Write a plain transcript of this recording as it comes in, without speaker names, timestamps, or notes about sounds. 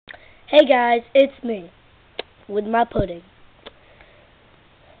Hey guys, it's me with my pudding.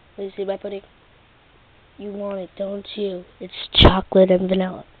 Let me see my pudding. You want it, don't you? It's chocolate and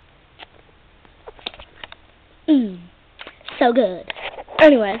vanilla. So good.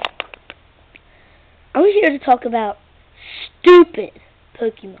 Anyway, I'm here to talk about stupid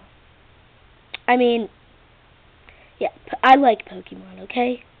Pokemon. I mean, yeah, I like Pokemon,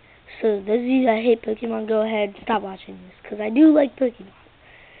 okay? So those of you that hate Pokemon, go ahead and stop watching this, because I do like Pokemon.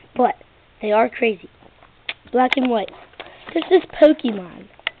 But they are crazy. Black and white. There's this Pokemon.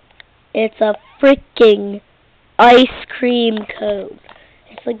 It's a freaking ice cream cone.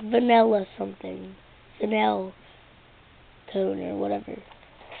 It's like vanilla something. Vanilla cone or whatever.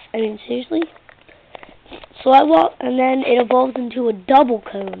 I mean, seriously? So and then it evolves into a double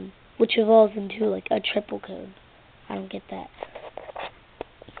cone, which evolves into like a triple cone. I don't get that.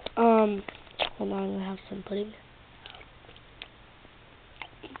 Hold on, I'm gonna have some pudding.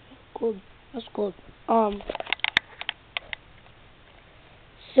 Good. That's good.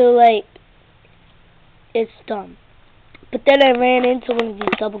 So like, it's dumb. But then I ran into one of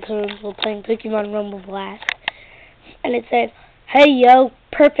these double cones while playing Pokemon Rumble Blast, and it said, "Hey yo,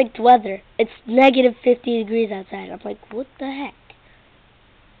 perfect weather. It's negative 50 degrees outside." I'm like, what the heck?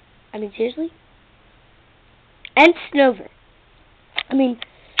 I mean, seriously? And Snover. I mean,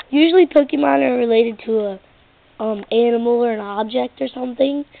 usually Pokemon are related to a animal or an object or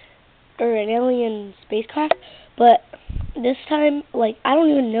something, or an alien spacecraft, but this time, like, I don't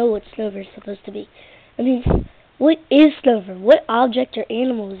even know what Snover is supposed to be. I mean, what is Snover? What object or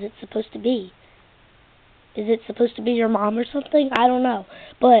animal is it supposed to be? Is it supposed to be your mom or something? I don't know,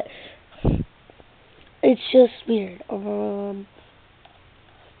 but it's just weird.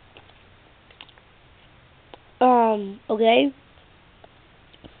 Okay,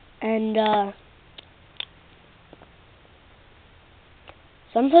 and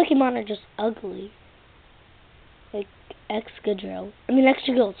some Pokemon are just ugly. Like Excadrill. I mean,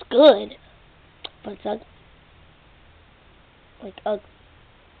 Excadrill's good, but it's ugly. Like ugly.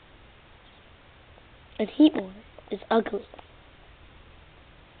 And Heatmor is ugly.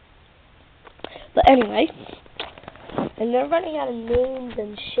 But anyway, and they're running out of names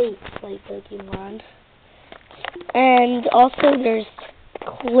and shapes like Pokemon. And also there's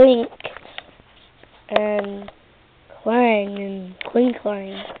Clink and Clang and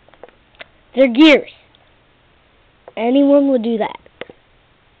Klinklang. They're gears. Anyone would do that.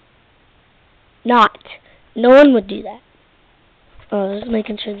 Not. No one would do that. Oh, just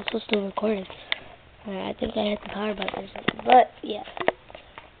making sure this was still recording. I think I hit the power button or something. But, yeah.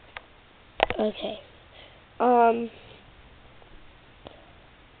 Okay.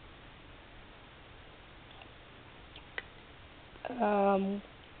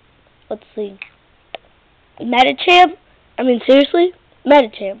 Let's see. Medicham? I mean, seriously?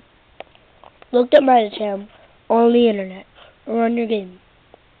 Medicham. Looked up Medicham on the internet or on your game.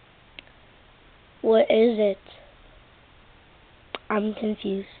 What is it? I'm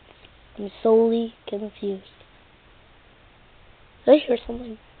confused. I'm solely confused. Did I hear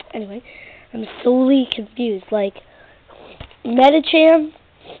something? Anyway, I'm solely confused. Like, Medicham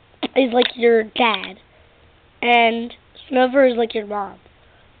is like your dad, and Snover is like your mom.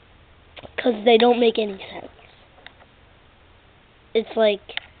 Because they don't make any sense. It's like,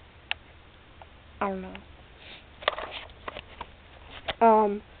 I don't know.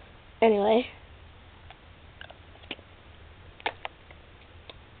 Anyway.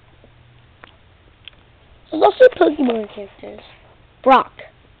 There's also Pokemon characters. Brock.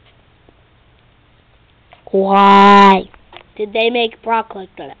 Why did they make Brock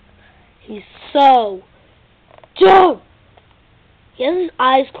like that? He's so dumb. He has his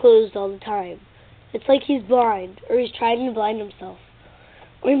eyes closed all the time. It's like he's blind, or he's trying to blind himself.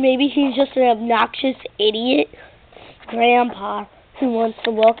 Or maybe he's just an obnoxious idiot grandpa who wants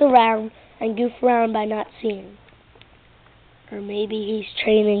to walk around and goof around by not seeing. Or maybe he's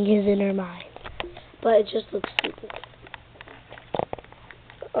training his inner mind. But it just looks stupid.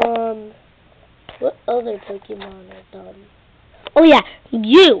 What other Pokemon are dumb? Oh yeah,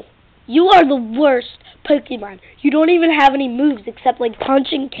 you! You are the worst Pokemon. You don't even have any moves except like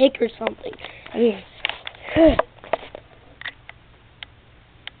punch and kick or something. I mean,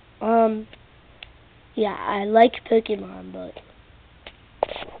 yeah, I like Pokemon, but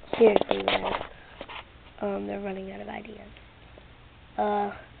seriously, man, they're running out of ideas.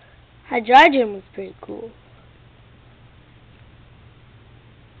 Hydreigon was pretty cool.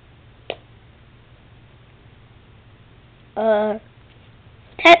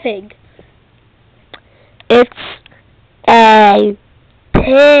 Tepig. It's a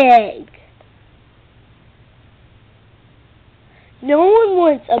pig. no one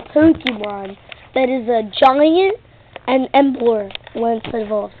wants a Pokemon that is a giant and Emperor once it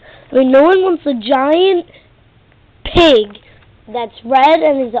evolves. I mean, no one wants a giant pig that's red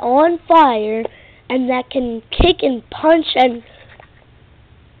and is on fire and that can kick and punch and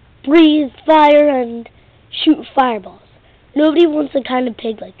breathe fire and shoot fireballs. Nobody wants a kind of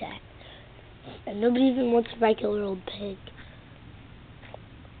pig like that. And nobody even wants a regular old pig.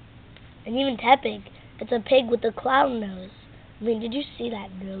 And even Tepig, it's a pig with a clown nose. I mean, did you see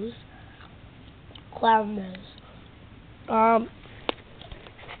that nose? Clown nose.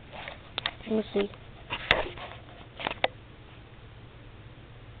 Let's see.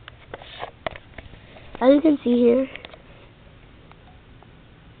 As you can see here.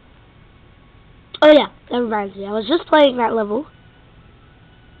 Oh yeah, that reminds me. I was just playing that level.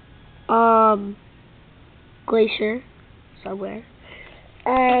 Glacier somewhere.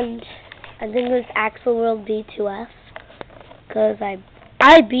 And I think it was Axel World D2F. Because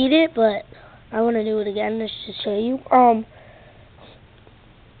I beat it, but I want to do it again just to show you. I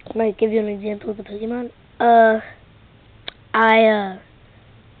might give you an example of the Pokemon.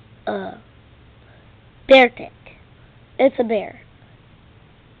 Beartic. It's a bear.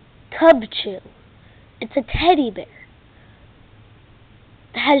 Cubchoo. It's a teddy bear.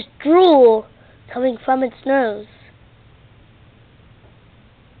 It has drool coming from its nose.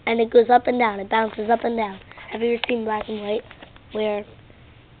 And it goes up and down. It bounces up and down. Have you ever seen Black and White? Where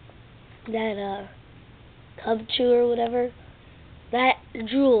that Cubchoo or whatever, that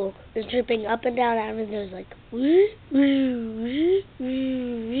drool is dripping up and down out of his nose like woo, woo, woo,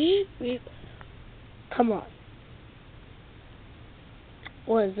 woo, woo. Come on.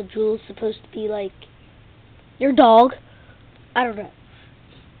 What, is the drool supposed to be like your dog? I don't know.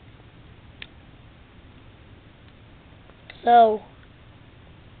 So,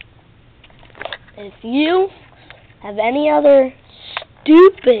 if you have any other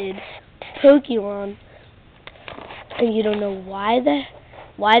stupid Pokemon and you don't know why the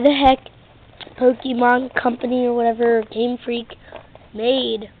heck Pokemon Company or whatever, Game Freak,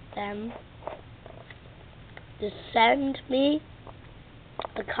 made them, just send me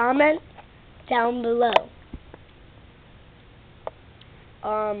a comment down below.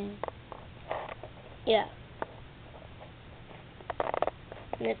 Yeah.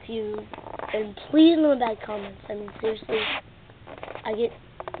 And please no bad comments. I mean, seriously, I get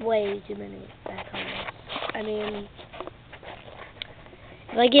way too many bad comments. I mean,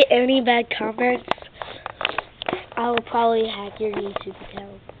 if I get any bad comments, I will probably hack your YouTube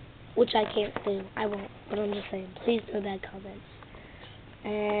account, which I can't do. I won't, but I'm just saying, please no bad comments.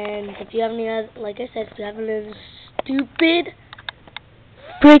 And if you have any other, like I said, if you have any stupid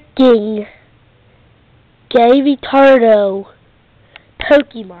freaking gay retardo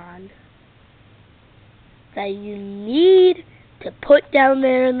Pokemon that you need to put down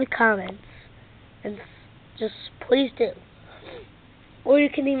there in the comments, and just please do. Or you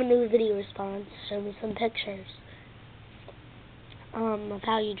can even do a video response, show me some pictures of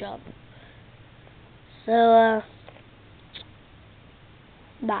how you jump. So,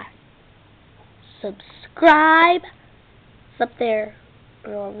 bye. Subscribe. It's up there,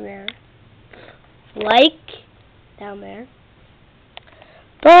 or over there. Like, down there.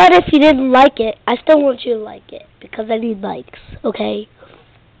 But if you didn't like it, I still want you to like it, because I need likes, okay?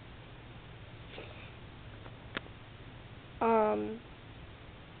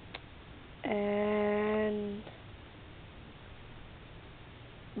 And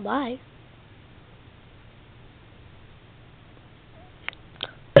bye.